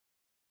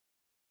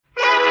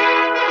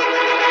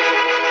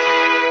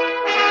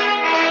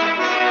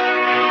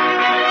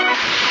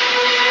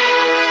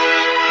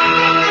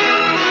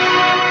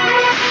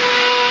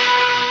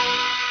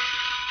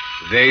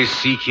They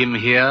seek him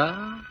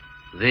here,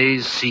 they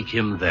seek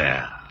him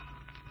there.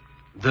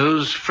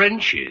 Those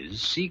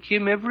Frenchies seek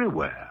him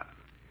everywhere.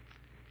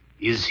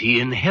 Is he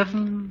in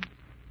heaven?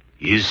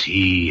 Is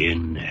he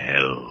in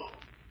hell?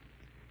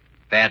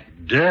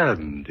 That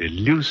damned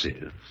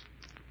elusive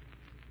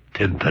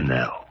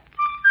Pimpernel.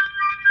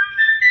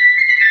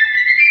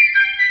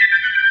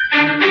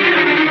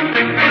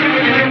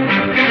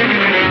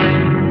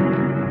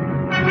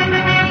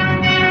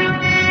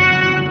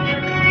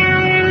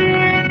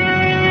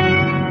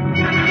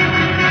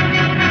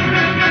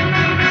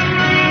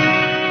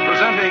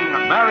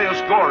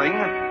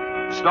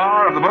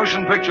 Star of the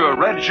motion picture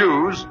Red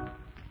Shoes,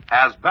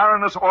 as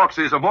Baroness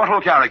Orcsey's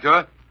immortal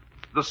character,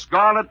 the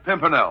Scarlet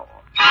Pimpernel.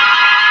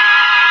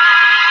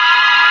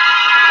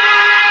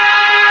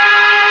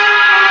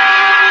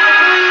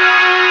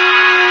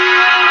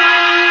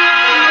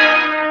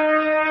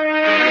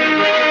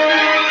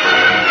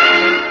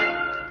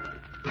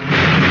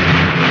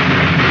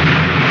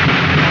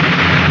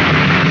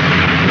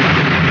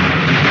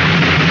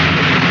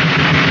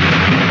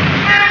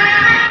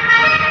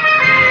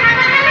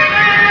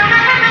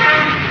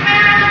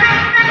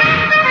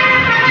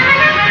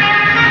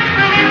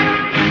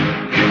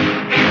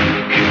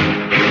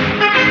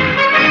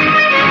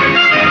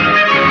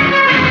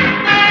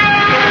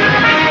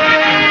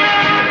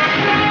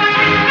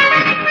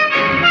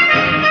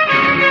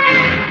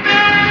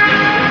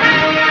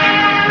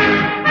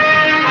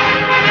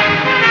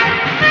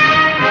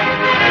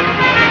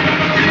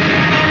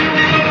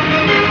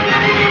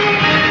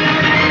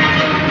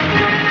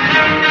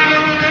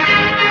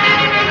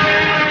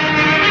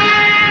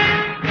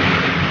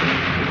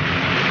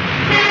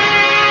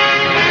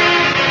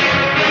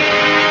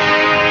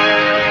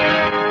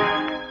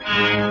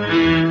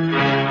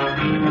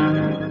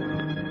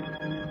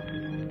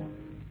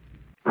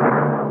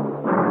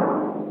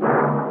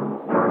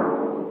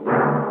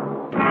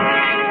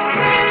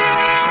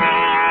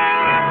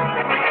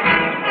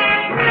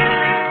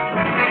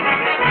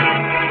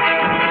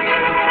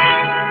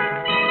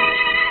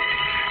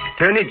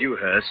 Tony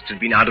Dewhurst had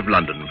been out of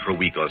London for a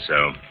week or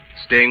so,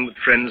 staying with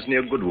friends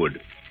near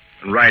Goodwood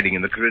and riding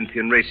in the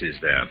Corinthian races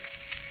there.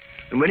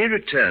 And when he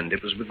returned,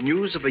 it was with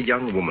news of a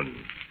young woman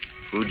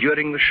who,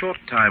 during the short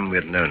time we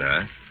had known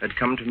her, had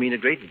come to mean a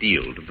great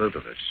deal to both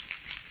of us.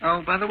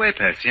 Oh, by the way,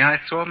 Percy, I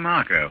saw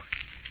Margot.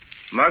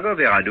 Margot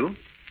Veradot?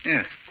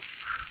 Yes.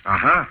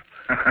 Aha.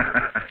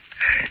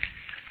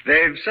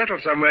 They've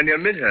settled somewhere near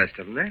Midhurst,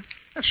 haven't they?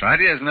 That's right.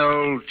 Here's an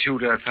old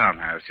Tudor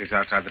farmhouse just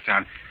outside the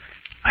town.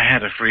 I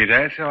had a free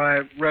day, so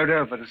I rode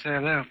over to say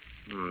hello.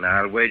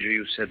 I'll wager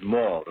you said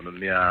more than a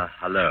mere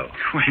hello.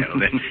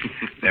 Well,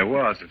 there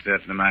was a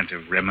certain amount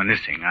of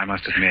reminiscing, I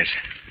must admit.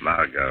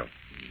 Margot.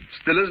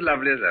 Still as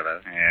lovely as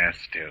ever. Yes,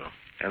 still.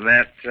 And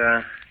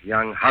that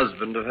young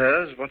husband of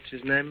hers, what's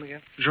his name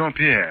again?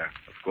 Jean-Pierre.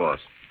 Of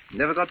course.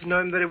 Never got to know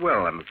him very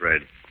well, I'm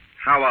afraid.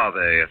 How are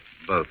they,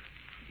 both?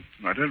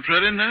 I don't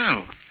really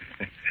know.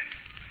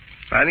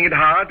 Finding it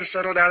hard to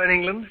settle down in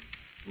England?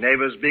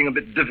 Neighbours being a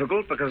bit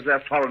difficult because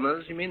they're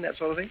foreigners, you mean, that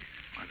sort of thing?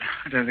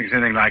 I don't think it's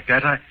anything like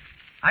that.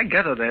 I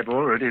gather they've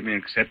already been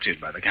accepted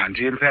by the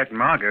county. In fact,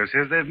 Margot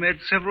says they've made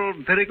several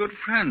very good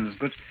friends,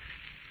 but...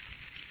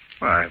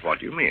 Why, what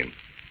do you mean?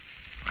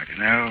 I don't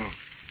know.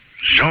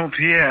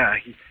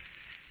 Jean-Pierre,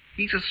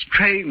 he's a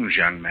strange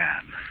young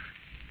man.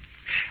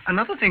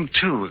 Another thing,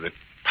 too, that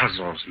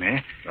puzzles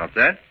me... What's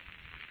that?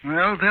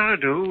 Well,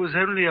 Veradot was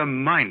only a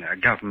minor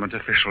government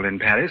official in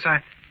Paris.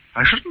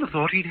 I shouldn't have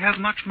thought he'd have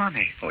much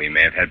money. Oh, he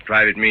may have had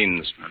private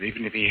means. Well,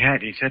 even if he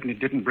had, he certainly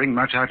didn't bring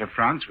much out of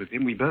France with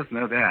him. We both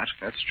know that.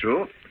 That's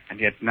true. And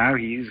yet now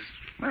he's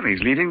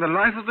leading the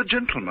life of a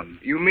gentleman.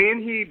 You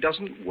mean he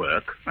doesn't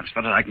work? As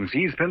far as I can see,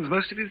 he spends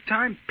most of his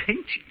time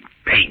painting.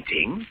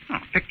 Painting? Oh,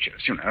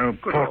 pictures, you know,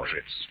 Good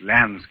portraits,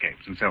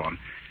 landscapes, and so on.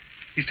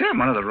 He's turned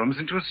one of the rooms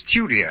into a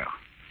studio.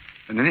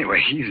 And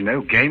anyway, he's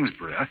no games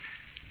brewer.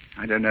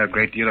 I don't know a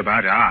great deal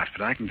about art,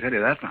 but I can tell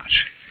you that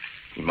much.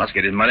 He must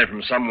get his money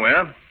from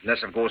somewhere,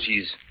 unless, of course,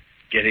 he's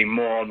getting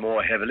more and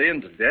more heavily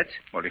into debt.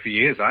 Well, if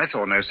he is, I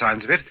saw no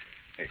signs of it.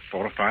 They've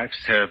 4 or 5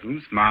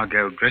 servants.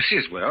 Margot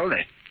dresses well.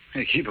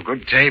 They keep a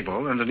good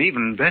table and an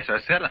even better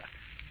cellar.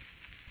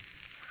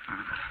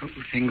 The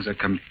whole thing's a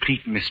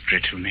complete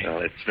mystery to me. Well,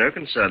 it's no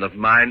concern of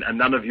mine and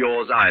none of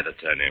yours either,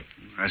 Tony.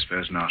 I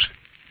suppose not.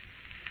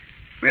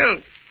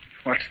 Well,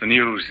 what's the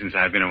news since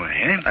I've been away,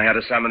 eh? I had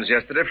a summons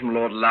yesterday from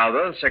Lord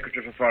Lowther,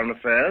 Secretary for Foreign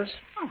Affairs.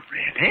 Oh,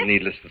 really?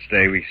 Needless to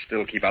say, we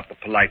still keep up the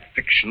polite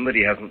fiction that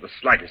he hasn't the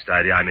slightest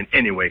idea I'm in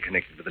any way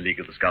connected with the League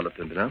of the Scarlet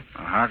Pimpernel.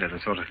 Hardly the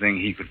sort of thing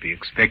he could be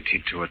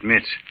expected to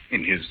admit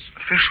in his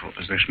official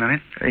position, I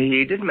mean.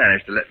 He did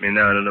manage to let me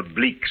know in an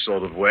oblique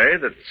sort of way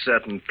that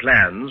certain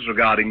plans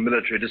regarding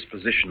military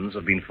dispositions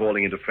have been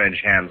falling into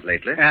French hands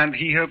lately. And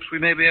he hopes we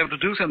may be able to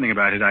do something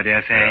about it, I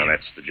dare say. Well,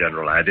 that's the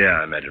general idea,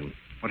 I imagine.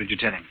 What did you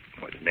tell him?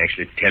 Well, I didn't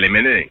actually tell him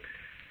anything.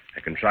 I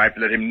contrived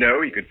to let him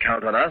know he could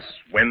count on us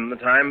when the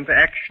time for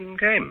action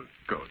came.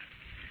 Good.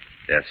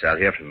 Yes, I'll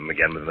hear from him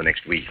again within the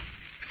next week.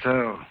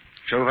 So,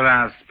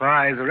 Chauvelin's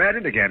spies are at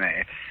it again,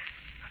 eh?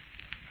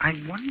 I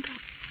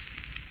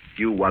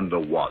You wonder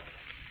what?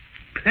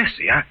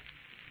 Percy,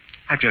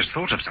 I've just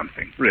thought of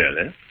something.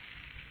 Really?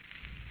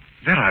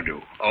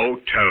 Veradot. Oh,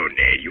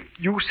 Tony,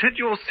 You said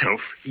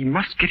yourself he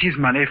must get his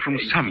money from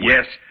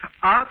somewhere. Yes.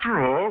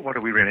 After all, what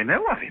do we really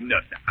know of him?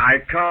 No, I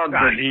can't...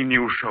 He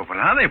knew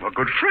Chauvelin. They were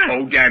good friends.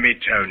 Oh, damn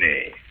it,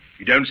 Tony.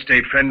 You don't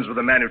stay friends with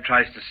a man who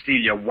tries to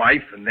steal your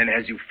wife and then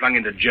has you flung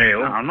into jail.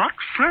 Now, not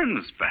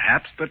friends,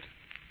 perhaps, but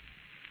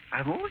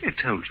I've already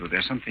told you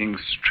there's something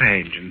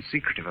strange and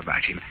secretive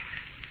about him.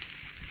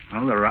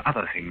 Well, there are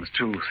other things,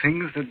 too.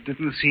 Things that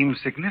didn't seem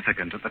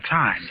significant at the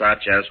time.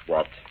 Such as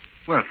what?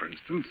 Well, for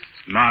instance,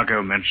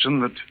 Margot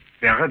mentioned that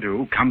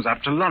Veradot comes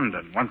up to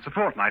London once a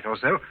fortnight or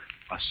so,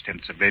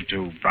 ostensibly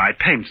to buy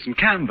paints and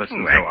canvas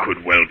and so on. That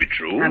could well be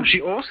true. And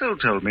she also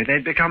told me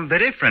they'd become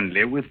very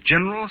friendly with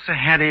General Sir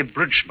Harry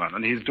Bridgman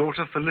and his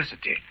daughter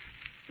Felicity.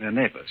 They're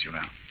neighbors, you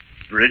know.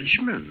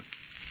 Bridgman?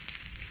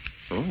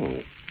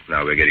 Oh,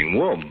 now we're getting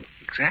warm.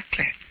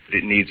 Exactly. But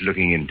it needs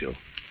looking into.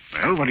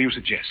 Well, what do you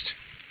suggest?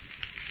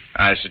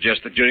 I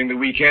suggest that during the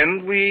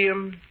weekend we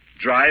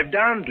drive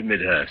down to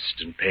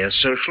Midhurst and pay a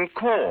social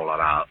call on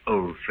our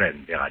old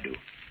friend Veradot.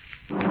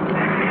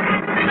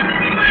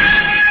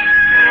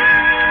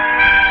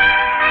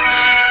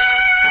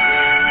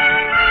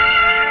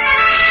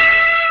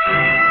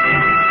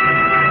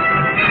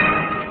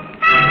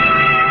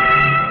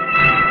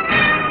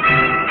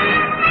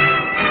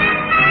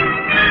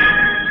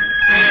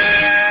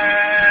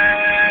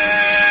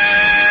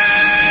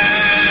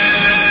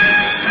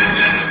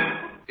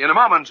 In a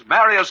moment,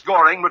 Marius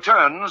Goring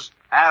returns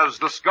as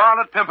the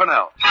Scarlet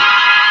Pimpernel.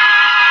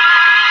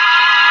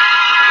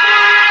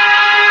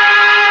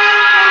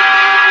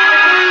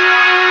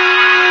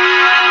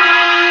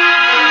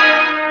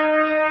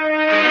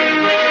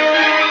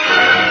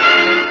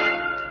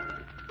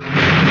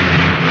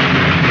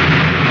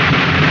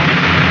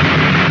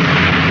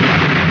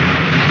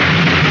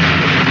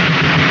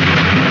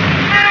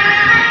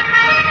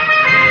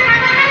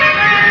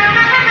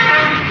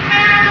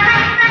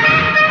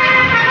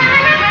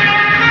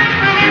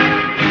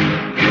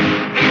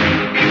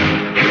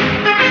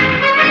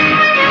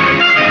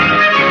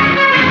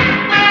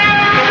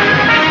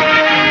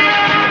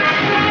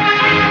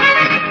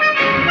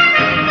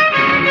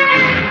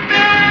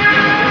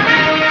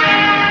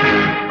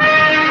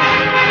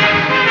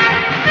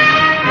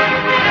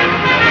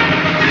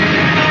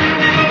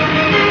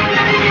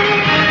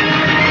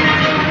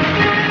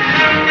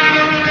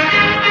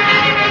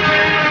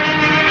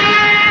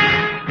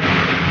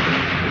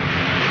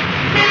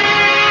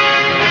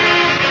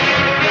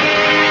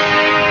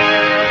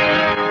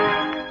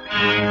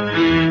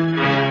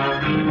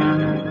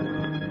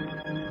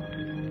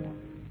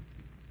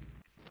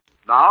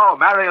 Now,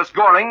 Marius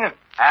Goring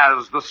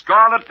as the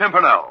Scarlet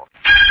Pimpernel.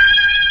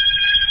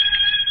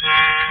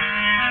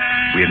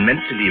 We had meant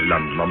to leave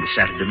London on the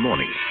Saturday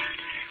morning,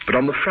 but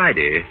on the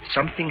Friday,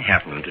 something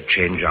happened to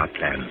change our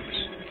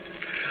plans.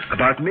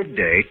 About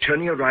midday,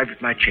 Tony arrived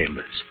at my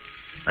chambers,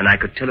 and I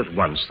could tell at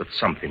once that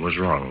something was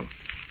wrong.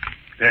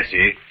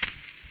 Percy,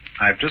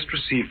 I've just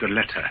received a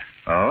letter.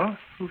 Oh?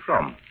 Who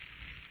from?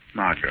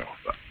 Margot.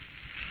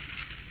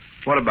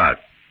 What about?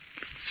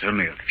 It's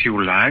only a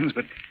few lines,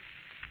 but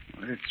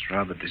well, it's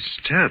rather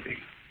disturbing.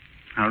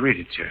 I'll read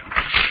it to you.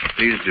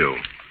 Please do.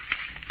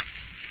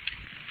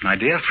 My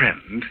dear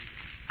friend,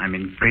 I'm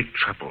in great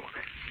trouble.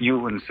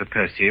 You and Sir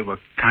Percy were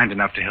kind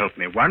enough to help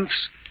me once.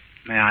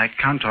 May I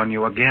count on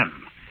you again?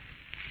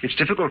 It's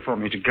difficult for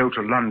me to go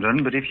to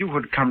London, but if you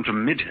would come to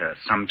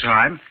Midhurst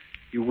sometime,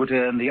 you would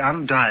earn the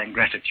undying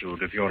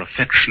gratitude of your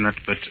affectionate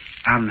but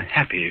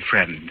unhappy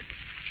friend,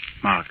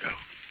 Margot.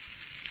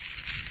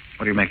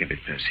 What do you make of it,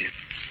 Percy?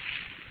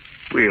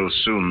 We'll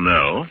soon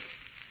know.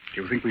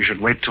 Do you think we should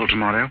wait till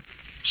tomorrow?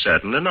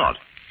 Certainly not.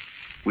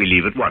 We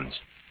leave at once.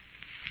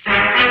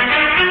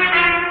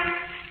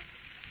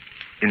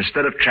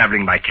 Instead of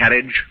traveling by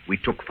carriage, we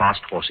took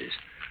fast horses.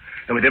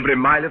 And with every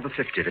mile of the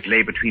 50 that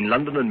lay between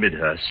London and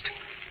Midhurst,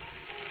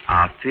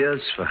 our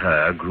fears for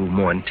her grew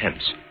more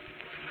intense.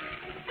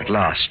 At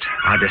last,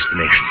 our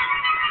destination.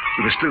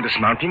 We were still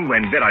dismounting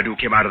when Veradot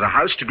came out of the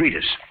house to greet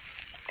us.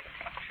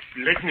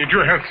 Let me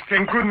do it.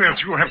 Thank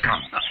goodness you have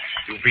come.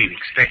 You've been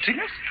expecting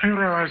us? I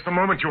realized the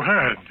moment you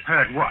heard.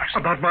 Heard what?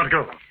 About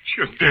Margot.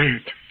 She is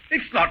dead.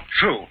 It's not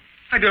true.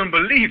 I don't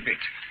believe it.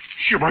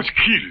 She was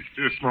killed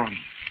this morning.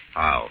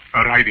 How?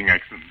 A riding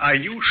accident. Are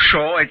you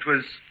sure it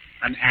was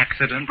an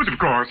accident? But of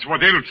course,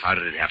 what else? How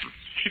did it happen?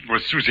 It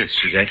was Suzette.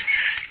 Suzette?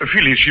 A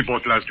filly she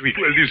bought last week.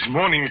 Well, this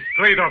morning,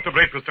 straight after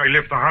breakfast, I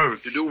left the house.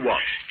 To do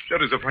what?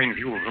 There is a fine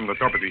view from the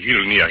top of the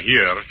hill near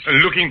here.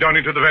 Looking down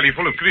into the valley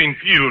full of green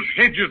fields,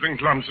 hedges and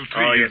clumps of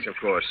trees. Oh, yes, of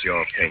course,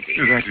 you're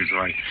painting. That is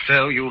right.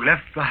 So you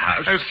left the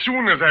house? As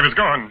soon as I was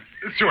gone.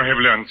 So I have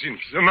learned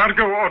since.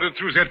 Margot ordered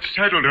Suzette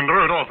saddled and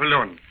rode off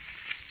alone.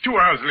 2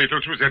 hours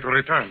later, Suzette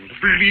returned,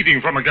 bleeding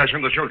from a gash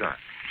on the shoulder.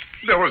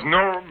 There was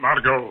no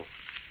Margot.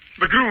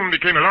 The groom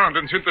became alarmed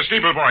and sent the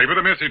stable boy with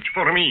a message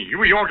for me.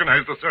 We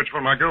organized the search for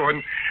Margot,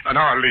 and an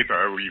hour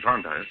later we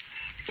found her.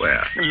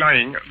 Where?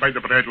 Lying by the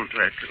bridle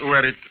track,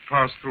 where it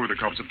passed through the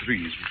copse of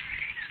trees.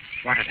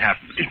 What had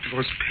happened? It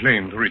was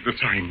plain to read the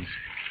signs.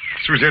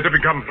 Suzette had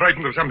become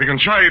frightened of something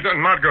inside,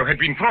 and Margot had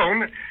been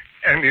thrown,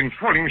 and in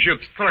falling she had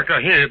struck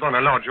her head on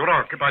a large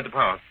rock by the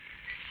path.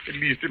 At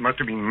least it must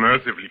have been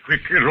mercifully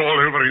quick. It all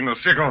over in a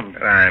second.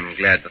 I'm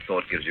glad the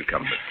thought gives you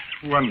comfort.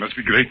 One must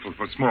be grateful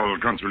for small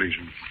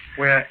consolations.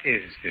 Where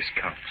is this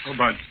copse?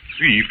 About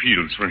 3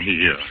 fields from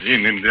here,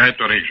 in that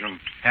direction.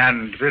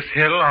 And this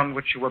hill on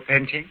which you were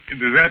painting?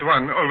 That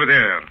one over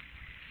there.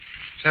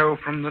 So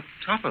from the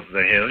top of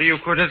the hill you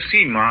could have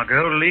seen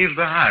Margot leave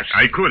the house.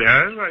 I could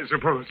have, I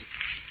suppose.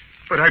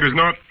 But I was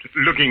not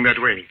looking that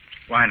way.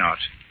 Why not?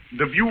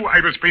 The view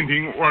I was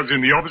painting was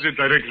in the opposite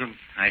direction.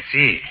 I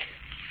see.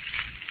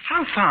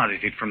 How far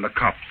is it from the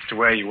copse to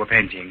where you were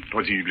painting?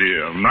 Possibly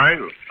a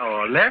mile.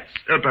 Or less?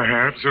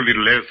 Perhaps a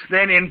little less.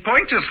 Then in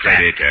point of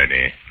fact... Steady,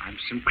 Tony. I'm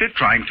simply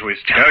trying to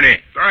establish...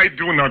 Tony! I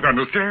do not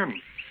understand.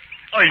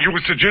 Are you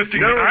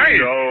suggesting No, I...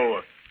 no.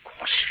 Of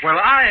course. Well,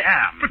 I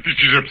am. But this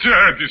is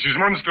absurd. This is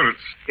monstrous.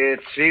 It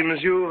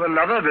seems you've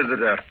another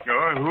visitor.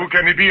 Oh, who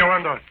can it be, I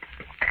wonder?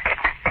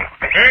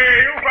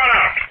 Hey, you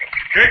fella!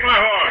 Take my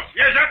horse.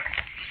 Yes, sir.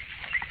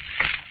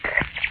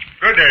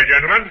 Good day,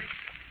 gentlemen.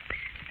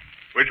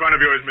 Which one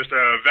of you is Mr.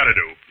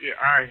 Veradot? Yeah,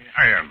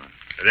 I am.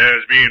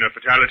 There's been a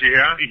fatality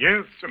here?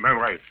 Yes, my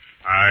wife.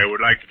 I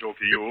would like to talk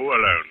to you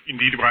alone.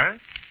 Indeed, why?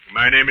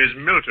 My name is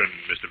Milton,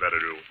 Mr.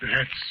 Veradot.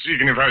 That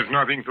signifies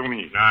nothing to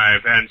me. I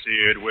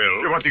fancy it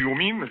will. What do you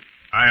mean?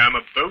 I am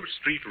a Bow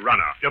Street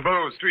runner. A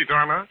Bow Street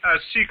runner? A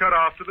seeker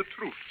after the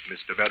truth,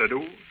 Mr.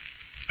 Veradot.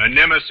 A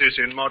nemesis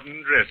in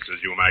modern dress,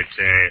 as you might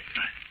say.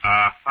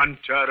 A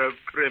hunter of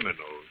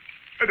criminals.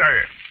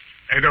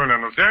 I don't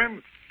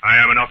understand. I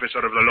am an officer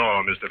of the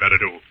law, Mr.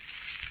 Veradot.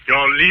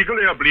 You're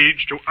legally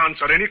obliged to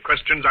answer any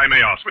questions I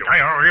may ask you. But I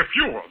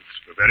refuse.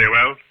 Very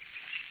well.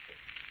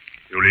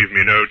 You leave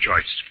me no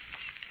choice.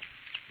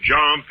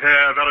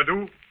 Jean-Pierre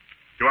Veradot,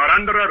 you are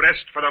under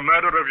arrest for the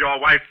murder of your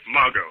wife,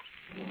 Margot.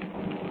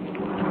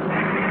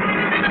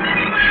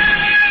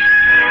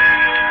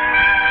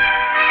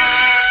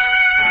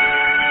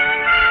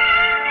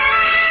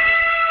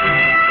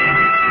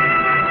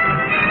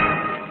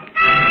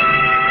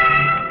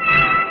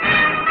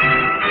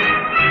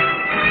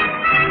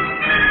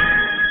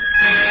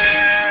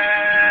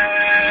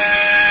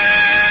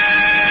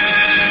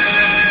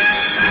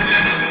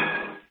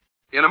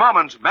 In a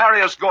moment,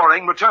 Marius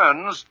Goring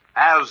returns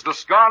as the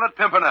Scarlet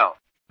Pimpernel.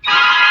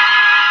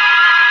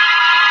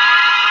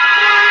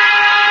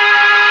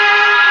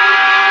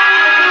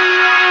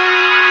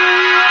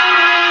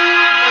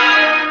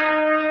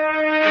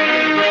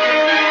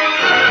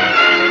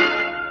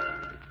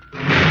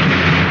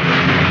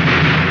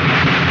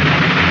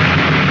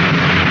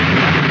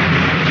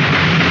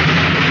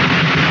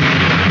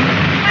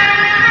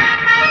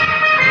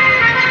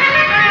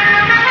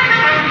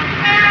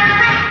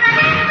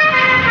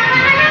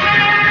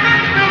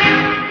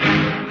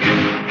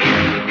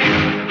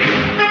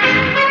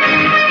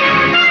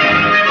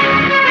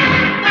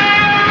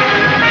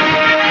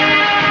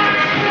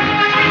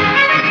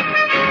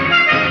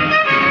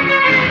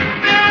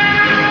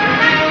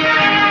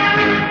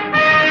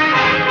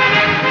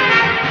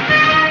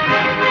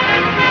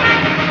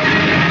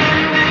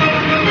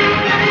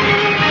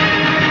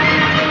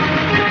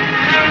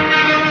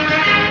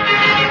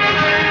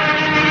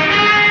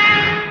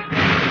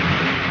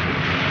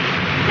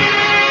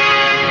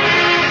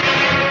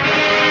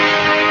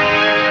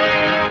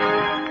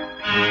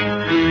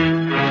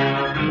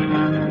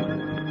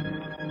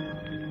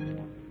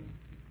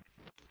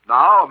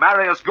 Now,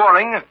 Marius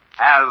Goring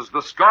as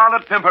the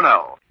Scarlet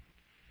Pimpernel.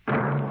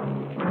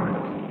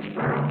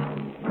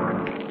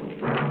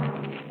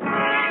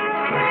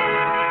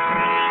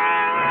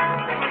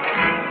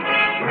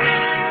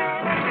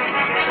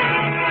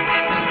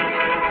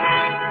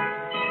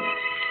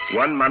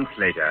 One month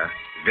later,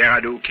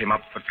 Veradot came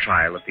up for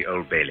trial at the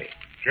Old Bailey.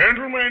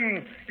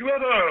 Gentlemen, you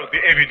have heard the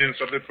evidence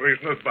of the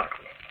prisoner's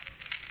butler.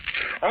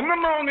 On the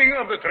morning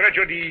of the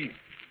tragedy,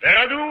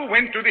 Veradot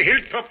went to the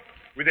hilltop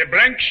with a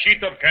blank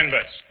sheet of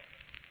canvas.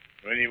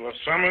 When he was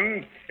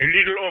summoned a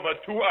little over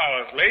 2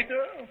 hours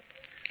later,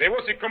 there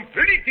was a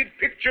completed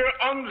picture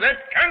on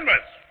that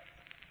canvas.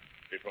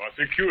 The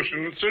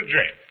prosecution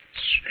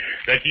suggests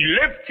that he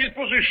left his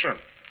position,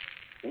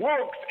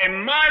 walked a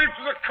mile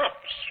to the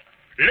copse,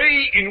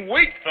 lay in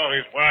wait for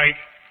his wife,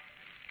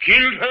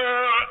 killed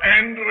her,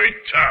 and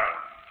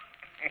returned.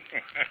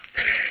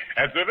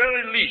 At the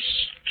very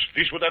least,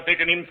 this would have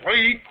taken him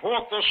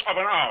 3/4 of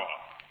an hour.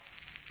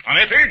 En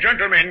effet,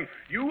 gentlemen,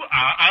 you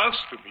are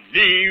asked to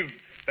believe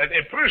that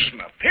a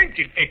prisoner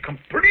painted a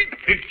complete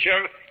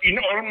picture in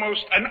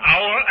almost an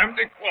hour and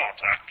a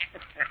quarter.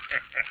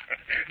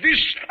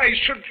 This, I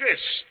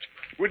suggest,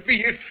 would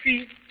be a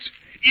feat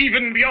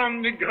even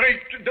beyond the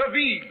great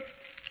David.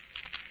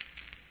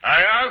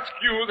 I ask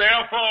you,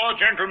 therefore,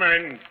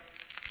 gentlemen,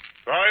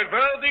 for a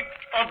verdict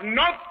of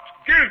not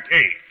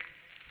guilty.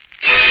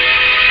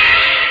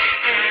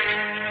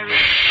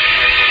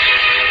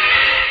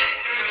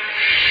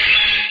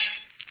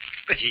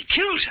 But he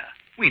killed her.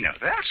 We know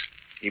that.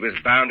 He was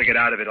bound to get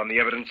out of it on the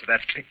evidence of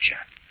that picture.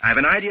 I have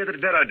an idea that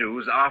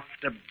Veradot's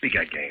after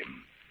bigger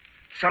game.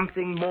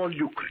 Something more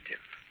lucrative,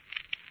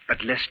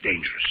 but less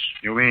dangerous.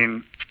 You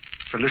mean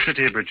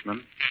Felicity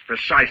Bridgman?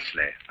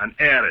 Precisely. An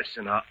heiress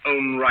in her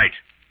own right.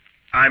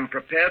 I'm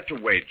prepared to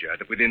wager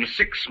that within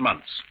 6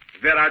 months,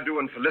 Veradot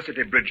and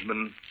Felicity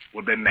Bridgman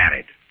will be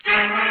married.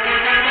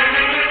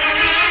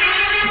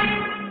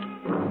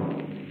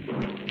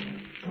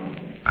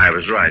 I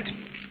was right.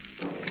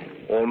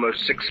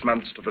 Almost 6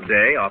 months to the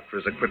day after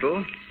his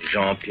acquittal,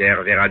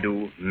 Jean-Pierre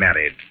Veradot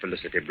married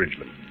Felicity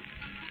Bridgman.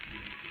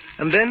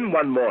 And then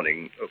one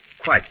morning,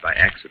 quite by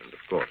accident, of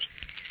course,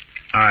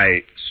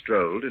 I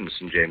strolled in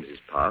St. James's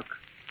Park.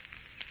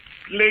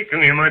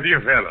 Blakeney, my dear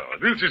fellow,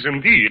 this is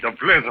indeed a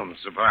pleasant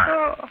surprise.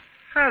 Oh,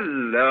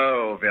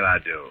 hello,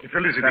 Veradot.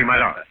 Felicity, my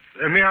lord.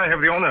 May I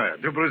have the honor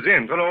to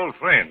present an old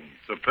friend,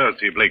 Sir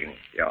Percy Blakeney.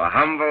 Your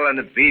humble and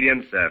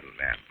obedient servant,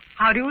 ma'am.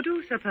 How do you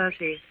do, Sir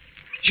Percy?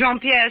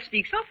 Jean-Pierre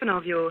speaks often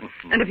of you,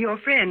 and of your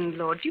friend,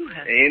 Lord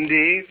Dewhurst.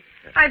 Indeed.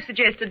 I've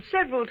suggested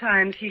several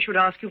times he should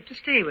ask you to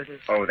stay with us.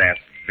 Oh, that's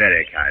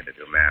very kind of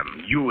you,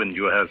 ma'am. You and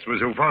Dewhurst were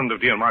so fond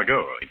of dear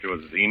Margot. It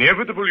was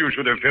inevitable you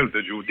should have felt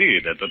that you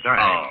did at the time.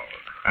 Oh.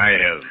 I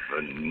have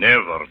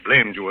never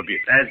blamed you a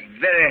bit. That's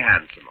very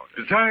handsome of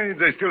you. Besides,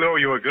 I still owe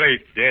you a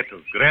great debt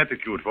of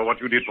gratitude for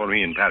what you did for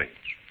me in Paris.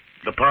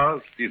 The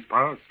past is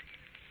past,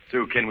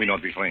 so can we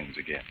not be friends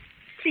again?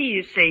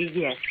 Please say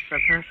yes, Sir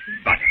Percy.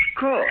 But of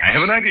course. I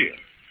have an idea.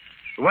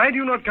 Why do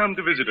you not come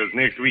to visit us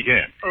next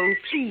weekend? Oh,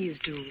 please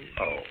do.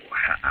 Oh,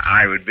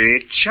 I would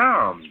be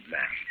charmed,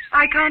 ma'am.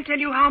 I can't tell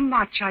you how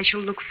much I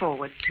shall look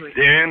forward to it.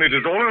 Then it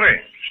is all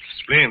arranged.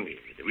 Splendid.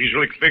 We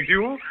shall expect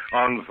you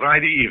on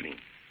Friday evening.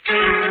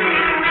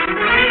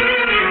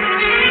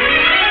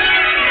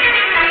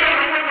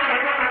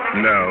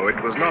 No,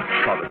 it was not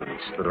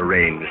Providence that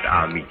arranged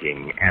our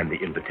meeting and the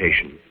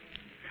invitation.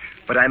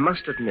 But I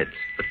must admit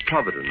that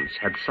Providence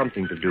had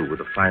something to do with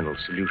the final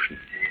solution.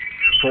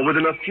 For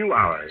within a few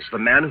hours, the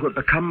man who had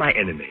become my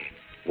enemy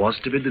was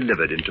to be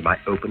delivered into my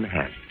open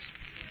hands.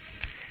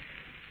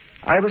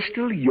 I was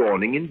still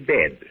yawning in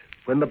bed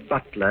when the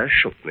butler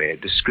shook me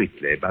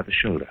discreetly by the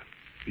shoulder.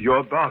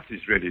 Your bath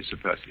is ready, Sir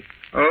Percy.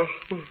 Oh,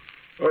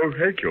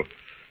 thank you.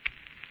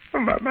 Oh,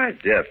 my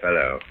dear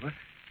fellow,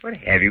 what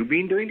have you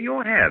been doing to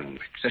your hands?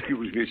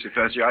 Excuse me, Sir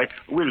Percy. I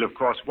will, of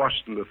course,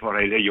 wash them before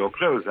I lay your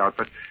clothes out,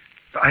 but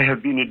I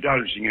have been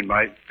indulging in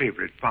my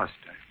favorite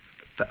pastime.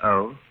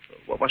 Oh?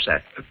 What's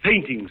that?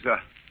 Painting, sir.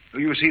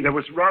 You see, there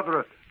was rather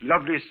a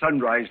lovely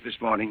sunrise this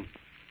morning.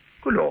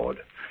 Good Lord.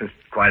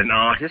 Quite an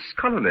artist's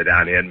colony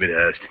down here in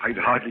Midhurst. I'd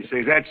hardly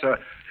say that, sir.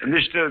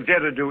 Mr.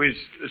 Veradot is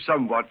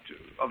somewhat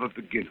of a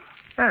beginner.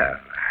 Oh,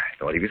 I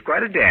thought he was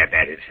quite a dab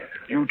at it.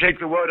 You take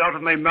the word out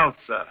of my mouth,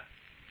 sir.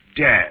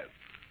 Dab.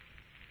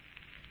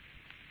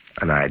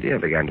 An idea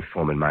began to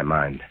form in my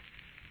mind.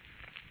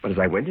 But as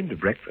I went into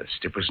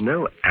breakfast, it was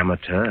no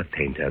amateur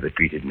painter that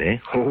greeted me.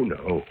 Oh,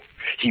 no.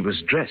 He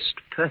was dressed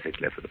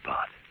perfectly for the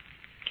part.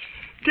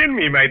 Tell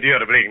me, my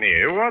dear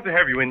Blakeney, what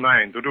have you in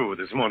mind to do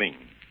this morning?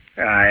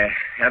 I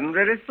hadn't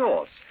really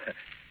thought.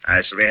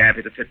 I shall be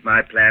happy to fit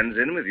my plans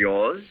in with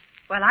yours.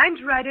 Well, I'm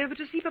to ride over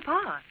to see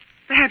Papa.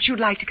 Perhaps you'd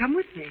like to come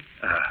with me.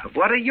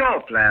 What are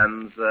your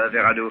plans,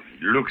 Veradot?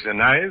 Looks a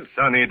nice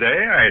sunny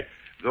day. I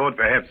thought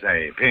perhaps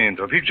I paint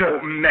a picture.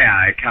 Oh, may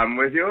I come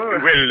with you?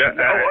 Well,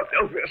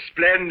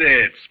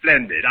 Splendid,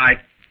 splendid. I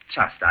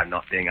trust I'm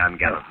not being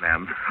ungallant,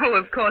 ma'am. Oh,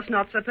 of course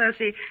not, Sir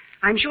Percy.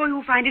 I'm sure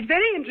you'll find it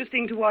very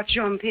interesting to watch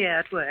Jean-Pierre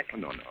at work. Oh,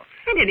 no.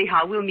 And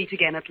anyhow, we'll meet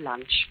again at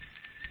lunch.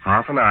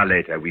 Half an hour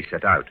later, we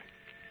set out.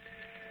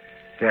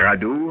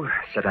 Veradot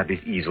set up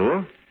his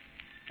easel,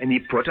 and he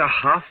put a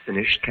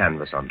half-finished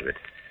canvas onto it.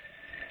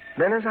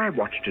 Then, as I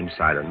watched in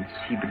silence,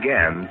 he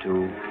began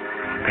to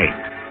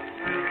paint.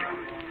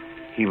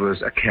 He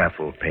was a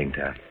careful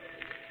painter,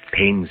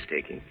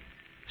 painstaking,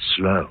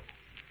 slow.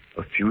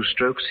 A few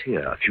strokes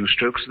here, a few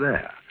strokes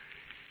there.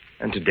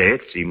 And today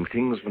it seemed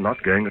things were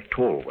not going at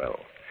all well.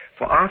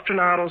 For after an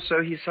hour or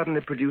so, he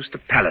suddenly produced a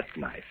palette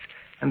knife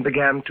and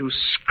began to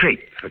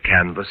scrape the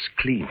canvas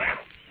clean.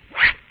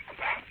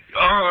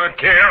 Oh,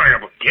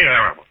 terrible,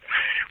 terrible.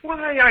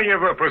 Why I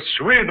ever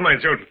persuade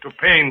myself to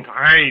paint,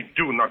 I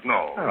do not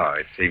know. Oh,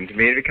 it seemed to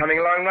me to be coming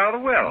along rather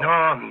well.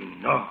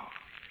 No.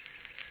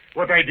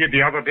 What I did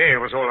the other day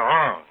was all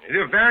wrong.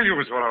 The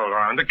values were all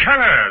wrong. The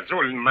colors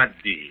all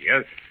muddy.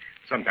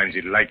 Sometimes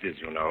it's like this,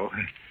 you know.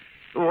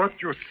 What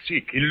you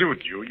seek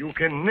eludes you. You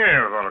can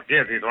never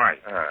get it right.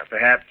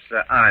 Perhaps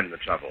I'm the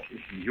trouble.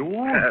 You?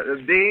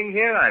 Being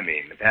here, I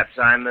mean. Perhaps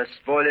I'm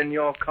spoiling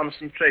your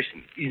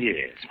concentration.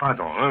 Yes,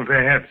 pardon.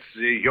 Perhaps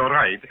you're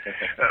right.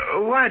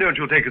 Why don't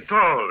you take a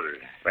stroll?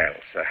 Well,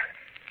 sir,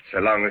 so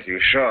long as you're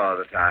sure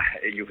that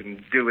you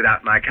can do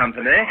without my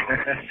company.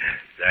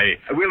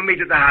 We'll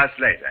meet at the house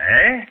later,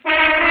 eh?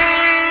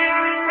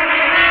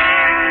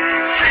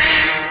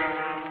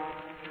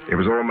 It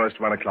was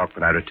almost 1 o'clock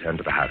when I returned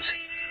to the house.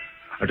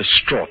 A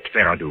distraught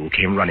Veradot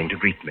came running to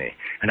greet me,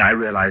 and I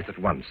realized at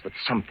once that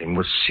something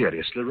was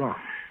seriously wrong.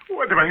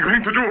 What am I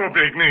going to do,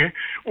 Blakeney?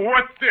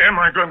 What am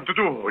I going to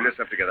do? Well, let's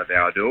have together,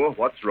 Veradot.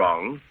 What's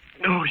wrong?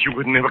 Oh, you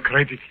would never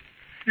credit it.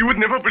 You would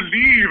never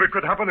believe it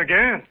could happen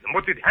again.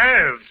 But it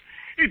has.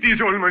 It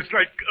is almost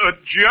like a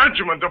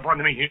judgment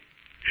upon me.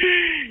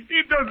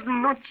 It does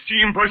not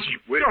seem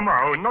possible.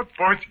 Somehow, not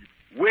possible.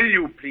 Will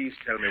you please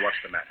tell me what's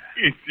the matter?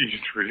 It is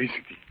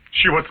Felicity.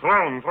 She was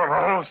thrown from a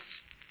horse.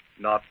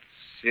 Not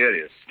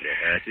seriously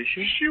hurt, is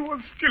she? She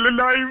was still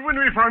alive when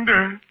we found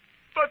her.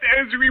 But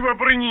as we were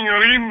bringing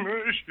her in,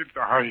 she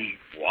died.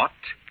 What?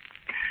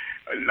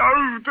 I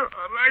loved her.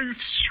 I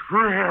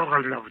swear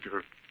I loved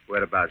her.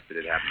 Whereabouts did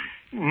it happen?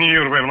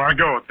 Near where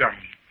Margot died.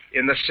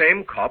 In the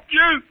same copse?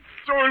 Yes,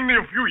 only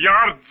a few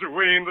yards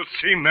away in the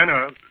same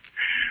manner.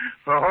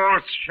 Her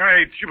horse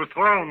shied. She was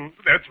thrown.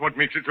 That's what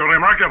makes it so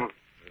remarkable.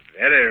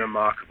 Very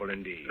remarkable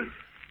indeed.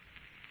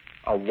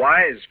 A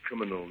wise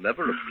criminal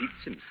never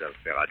repeats himself,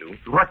 Veradot.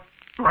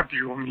 What do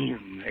you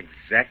mean?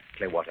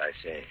 Exactly what I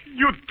say.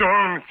 You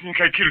don't think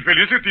I killed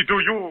Felicity, do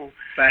you?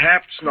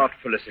 Perhaps not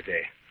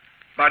Felicity.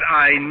 But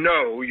I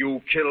know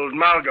you killed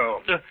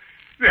Margot.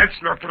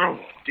 That's not true.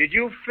 Did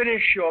you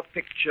finish your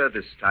picture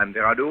this time,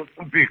 Veradot?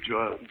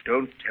 Picture?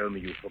 Don't tell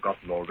me you've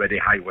forgotten already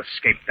how you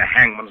escaped the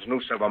hangman's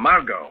noose over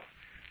Margot.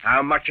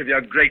 How much of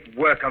your great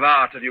work of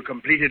art have you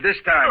completed this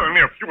time?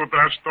 Only a few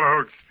brush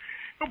strokes.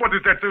 What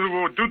is that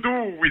to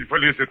do with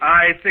Felicity?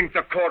 I think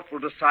the court will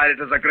decide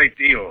it as a great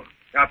deal.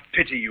 A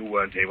pity you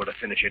weren't able to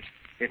finish it.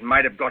 It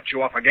might have got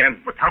you off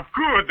again. But how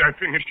could I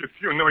finish it?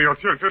 You know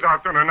yourself that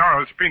after an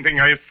hour's painting,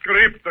 I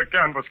scraped the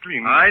canvas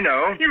clean. I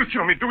know. You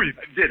saw me do it.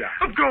 Did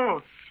I? Of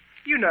course.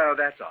 You know,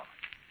 that's all.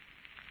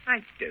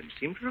 I don't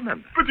seem to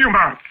remember. But you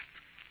must.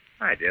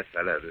 My dear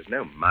fellow, there's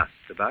no must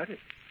about it.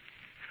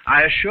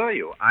 I assure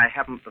you, I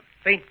haven't the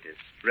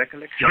faintest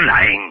recollection. You're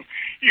lying.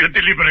 You're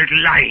deliberately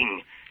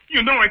lying.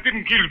 You know I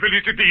didn't kill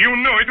Felicity. You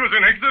know it was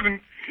an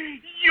accident.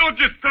 You're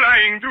just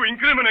trying to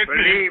incriminate me.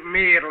 Believe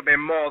me, it'll be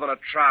more than a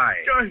try.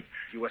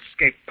 You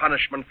escaped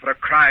punishment for a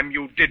crime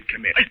you did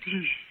commit.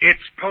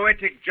 It's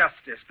poetic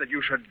justice that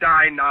you should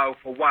die now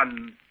for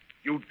one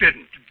you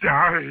didn't.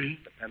 Die?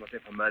 The penalty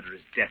for murder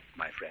is death,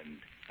 my friend,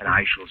 and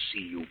I shall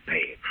see you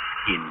pay it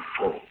in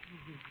full.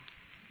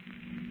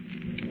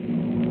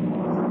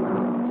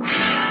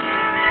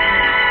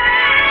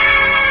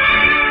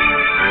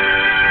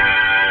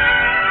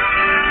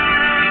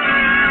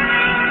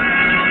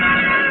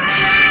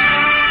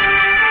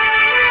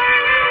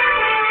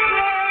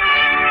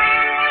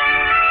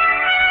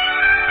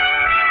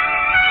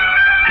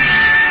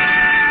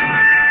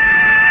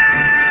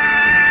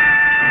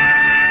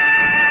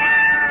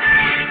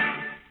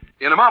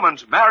 In a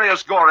moment,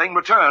 Marius Goring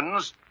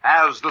returns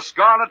as the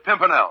Scarlet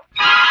Pimpernel.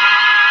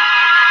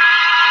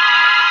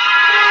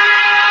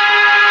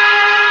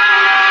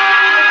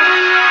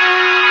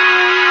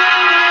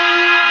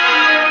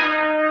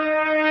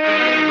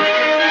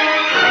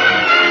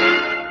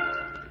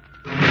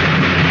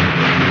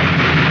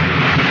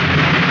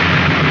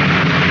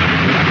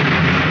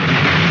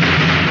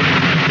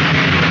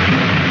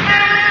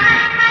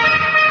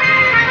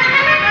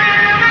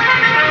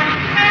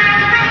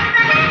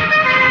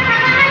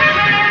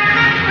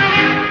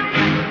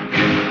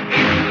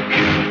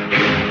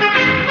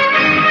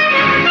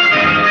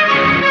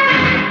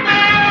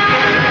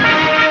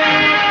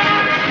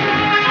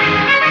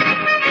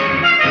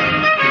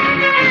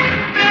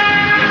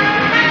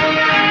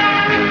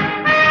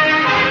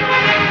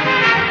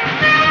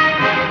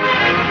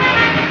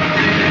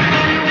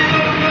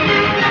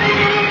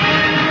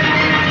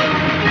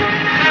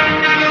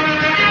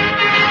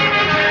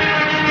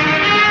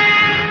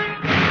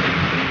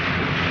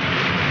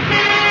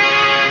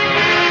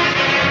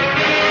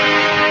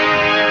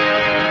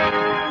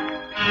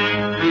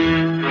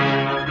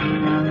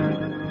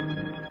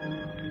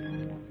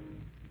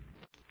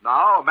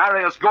 Now,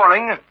 Marius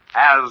Goring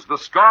as the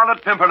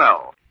Scarlet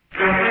Pimpernel.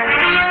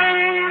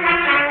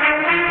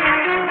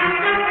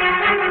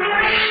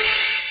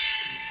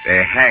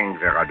 They hanged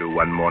Veradot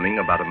one morning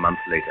about a month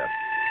later.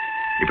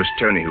 It was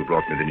Tony who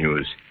brought me the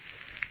news.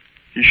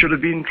 He should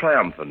have been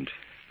triumphant,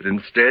 but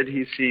instead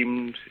he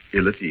seemed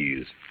ill at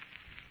ease.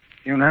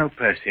 You know,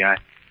 Percy, I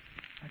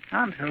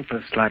can't help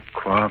a slight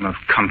qualm of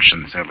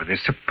conscience over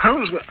this.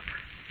 Suppose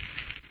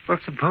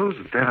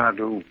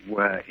Veradot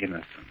were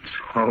innocent.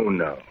 Oh,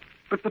 no.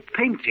 But the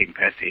painting,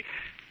 Percy,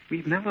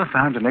 we've never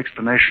found an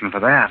explanation for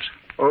that.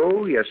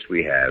 Oh, yes,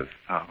 we have.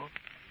 Oh?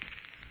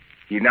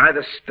 He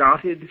neither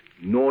started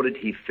nor did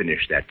he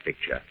finish that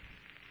picture,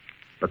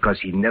 because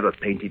he never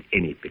painted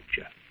any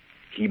picture.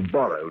 He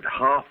borrowed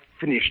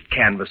half-finished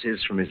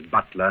canvases from his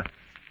butler,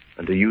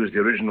 and to use the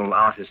original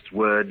artist's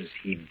words,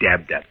 he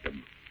dabbed at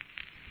them.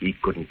 He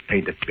couldn't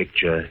paint a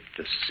picture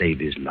to save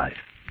his life.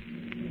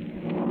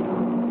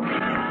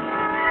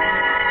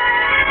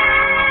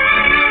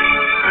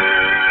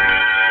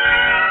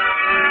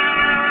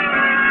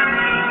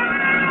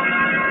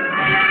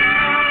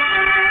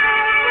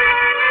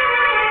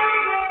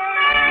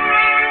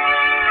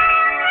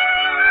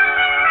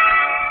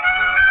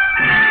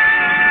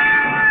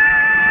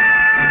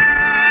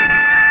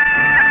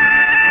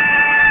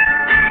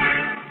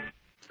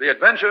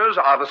 Adventures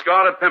of the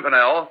Scarlet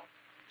Pimpernel,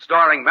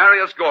 starring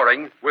Marius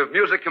Goring, with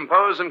music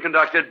composed and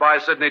conducted by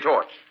Sidney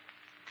Torch.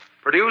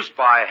 Produced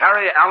by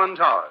Harry Allen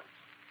Towers.